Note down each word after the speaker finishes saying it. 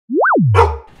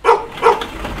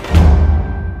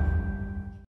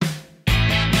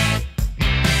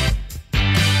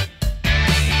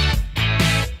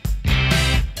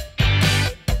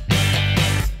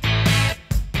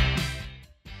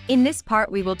In this part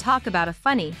we will talk about a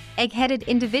funny, egg-headed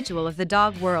individual of the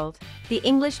dog world, the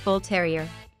English Bull Terrier.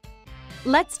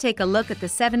 Let's take a look at the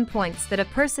 7 points that a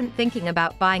person thinking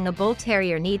about buying a Bull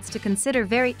Terrier needs to consider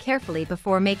very carefully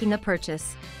before making a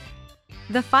purchase.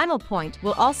 The final point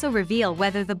will also reveal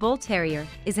whether the Bull Terrier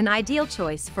is an ideal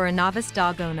choice for a novice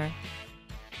dog owner.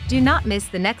 Do not miss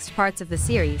the next parts of the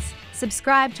series,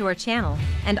 subscribe to our channel,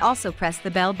 and also press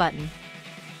the bell button.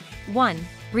 1.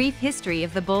 Brief history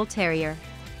of the Bull Terrier.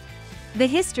 The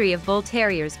history of Bull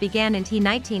Terriers began in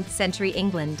 19th century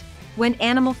England, when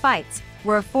animal fights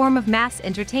were a form of mass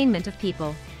entertainment of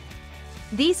people.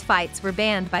 These fights were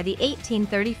banned by the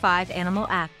 1835 Animal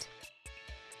Act.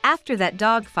 After that,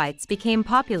 dog fights became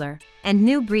popular, and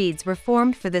new breeds were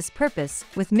formed for this purpose,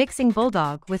 with mixing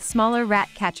bulldog with smaller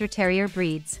rat-catcher terrier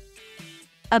breeds.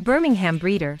 A Birmingham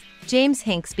breeder, James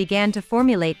Hinks, began to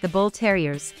formulate the Bull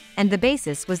Terriers, and the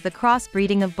basis was the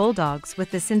cross-breeding of bulldogs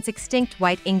with the since extinct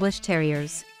white English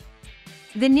Terriers.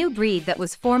 The new breed that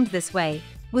was formed this way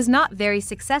was not very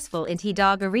successful in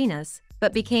dog arenas,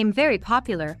 but became very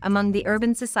popular among the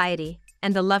urban society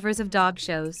and the lovers of dog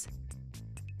shows.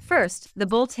 First, the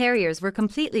Bull Terriers were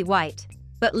completely white,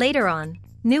 but later on,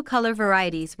 new color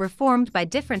varieties were formed by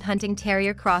different hunting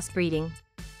terrier crossbreeding.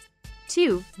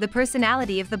 2. The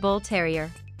personality of the Bull Terrier.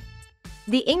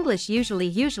 The English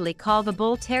usually call the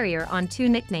Bull Terrier on two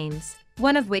nicknames,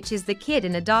 one of which is the kid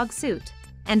in a dog suit,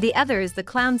 and the other is the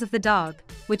clowns of the dog,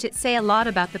 which it say a lot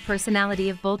about the personality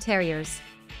of Bull Terriers.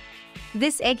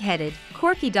 This egg-headed,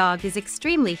 quirky dog is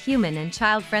extremely human and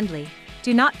child-friendly,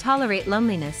 do not tolerate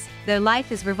loneliness, their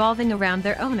life is revolving around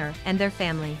their owner and their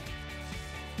family.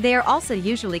 They are also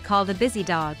usually called a busy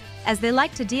dog, as they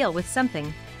like to deal with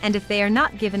something, and if they are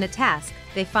not given a task,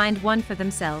 they find one for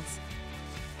themselves.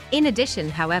 In addition,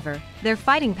 however, their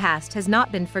fighting past has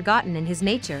not been forgotten in his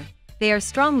nature. They are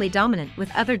strongly dominant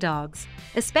with other dogs,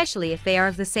 especially if they are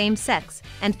of the same sex,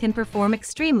 and can perform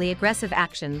extremely aggressive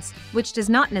actions, which does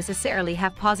not necessarily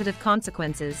have positive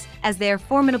consequences, as they are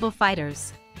formidable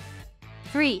fighters.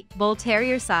 3. Bull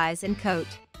Terrier size and coat.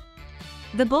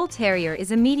 The Bull Terrier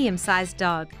is a medium-sized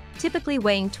dog, typically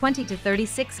weighing 20 to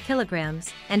 36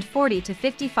 kilograms and 40 to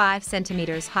 55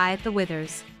 centimeters high at the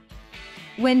withers.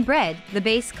 When bred, the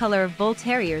base color of Bull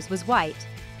Terriers was white,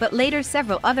 but later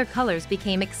several other colors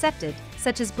became accepted,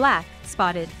 such as black,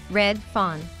 spotted, red,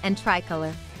 fawn, and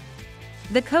tricolor.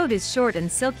 The coat is short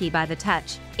and silky by the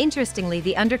touch. Interestingly,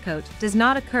 the undercoat does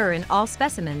not occur in all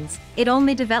specimens, it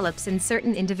only develops in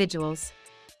certain individuals.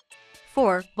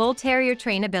 4. Bull Terrier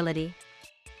trainability.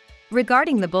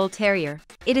 Regarding the Bull Terrier,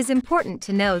 it is important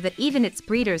to know that even its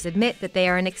breeders admit that they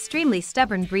are an extremely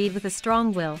stubborn breed with a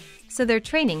strong will, so their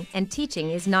training and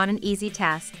teaching is not an easy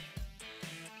task.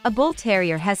 A Bull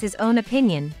Terrier has his own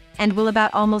opinion, and will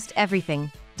about almost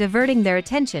everything. Diverting their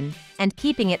attention and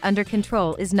keeping it under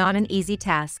control is not an easy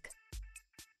task.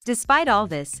 Despite all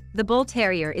this, the Bull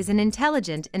Terrier is an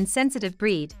intelligent and sensitive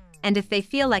breed, and if they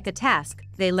feel like a task,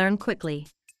 they learn quickly.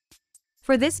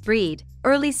 For this breed,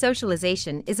 early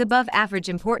socialization is above average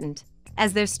important,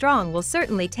 as their strong will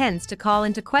certainly tends to call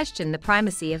into question the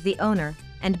primacy of the owner,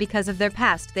 and because of their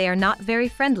past they are not very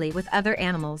friendly with other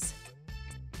animals.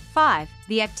 5.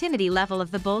 The activity level of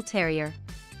the Bull Terrier.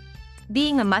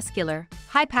 Being a muscular,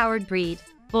 high-powered breed,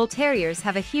 Bull Terriers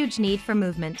have a huge need for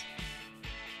movement.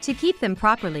 To keep them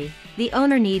properly, the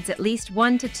owner needs at least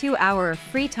 1 to 2 hours of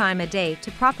free time a day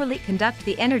to properly conduct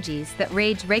the energies that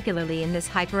rage regularly in this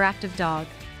hyperactive dog.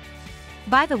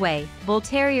 By the way, Bull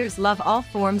Terriers love all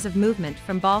forms of movement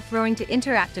from ball throwing to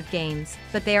interactive games,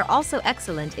 but they are also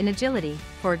excellent in agility,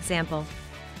 for example.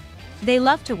 They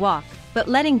love to walk, but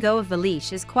letting go of the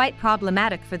leash is quite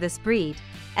problematic for this breed,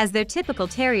 as their typical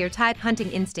terrier-type hunting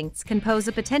instincts can pose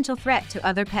a potential threat to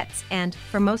other pets and,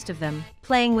 for most of them,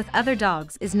 playing with other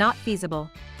dogs is not feasible.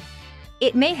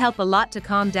 It may help a lot to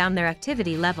calm down their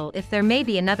activity level if there may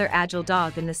be another agile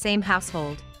dog in the same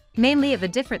household, mainly of a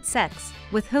different sex,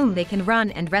 with whom they can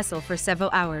run and wrestle for several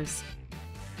hours.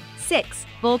 6.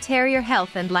 Bull Terrier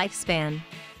health and lifespan.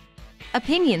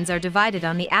 Opinions are divided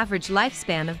on the average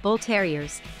lifespan of Bull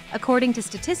Terriers. According to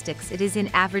statistics, it is in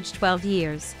average 12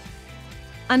 years.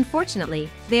 Unfortunately,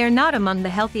 they are not among the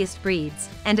healthiest breeds,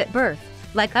 and at birth,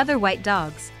 like other white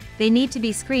dogs, they need to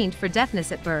be screened for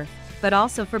deafness at birth, but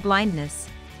also for blindness.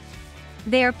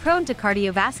 They are prone to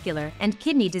cardiovascular and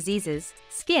kidney diseases,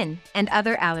 skin, and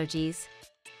other allergies.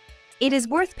 It is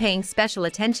worth paying special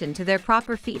attention to their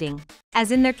proper feeding,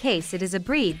 as in their case it is a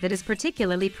breed that is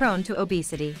particularly prone to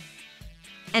obesity.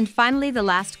 And finally, the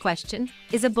last question,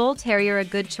 is a Bull Terrier a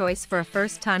good choice for a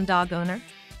first-time dog owner?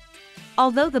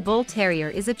 Although the Bull Terrier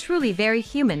is a truly very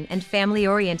human and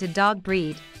family-oriented dog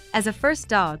breed, as a first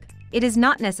dog, it is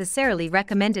not necessarily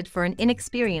recommended for an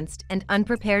inexperienced and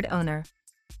unprepared owner.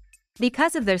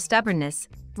 Because of their stubbornness,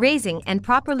 raising and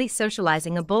properly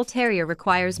socializing a Bull Terrier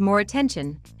requires more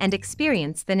attention and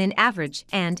experience than an average,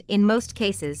 and, in most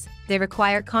cases, they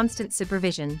require constant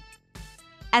supervision.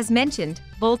 As mentioned,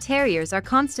 Bull Terriers are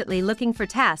constantly looking for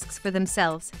tasks for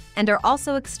themselves and are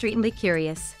also extremely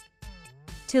curious.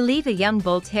 To leave a young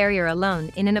Bull Terrier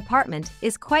alone in an apartment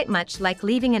is quite much like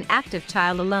leaving an active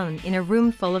child alone in a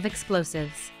room full of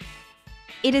explosives.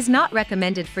 It is not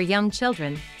recommended for young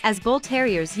children, as Bull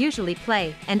Terriers usually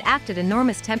play and act at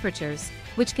enormous temperatures,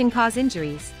 which can cause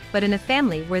injuries, but in a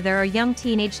family where there are young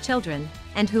teenage children,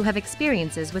 and who have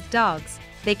experiences with dogs,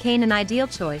 they can an ideal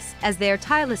choice as they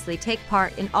tirelessly take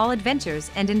part in all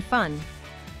adventures and in fun.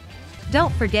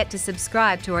 Don't forget to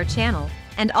subscribe to our channel,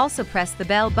 and also press the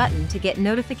bell button to get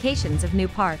notifications of new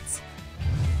parts.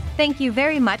 Thank you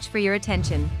very much for your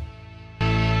attention.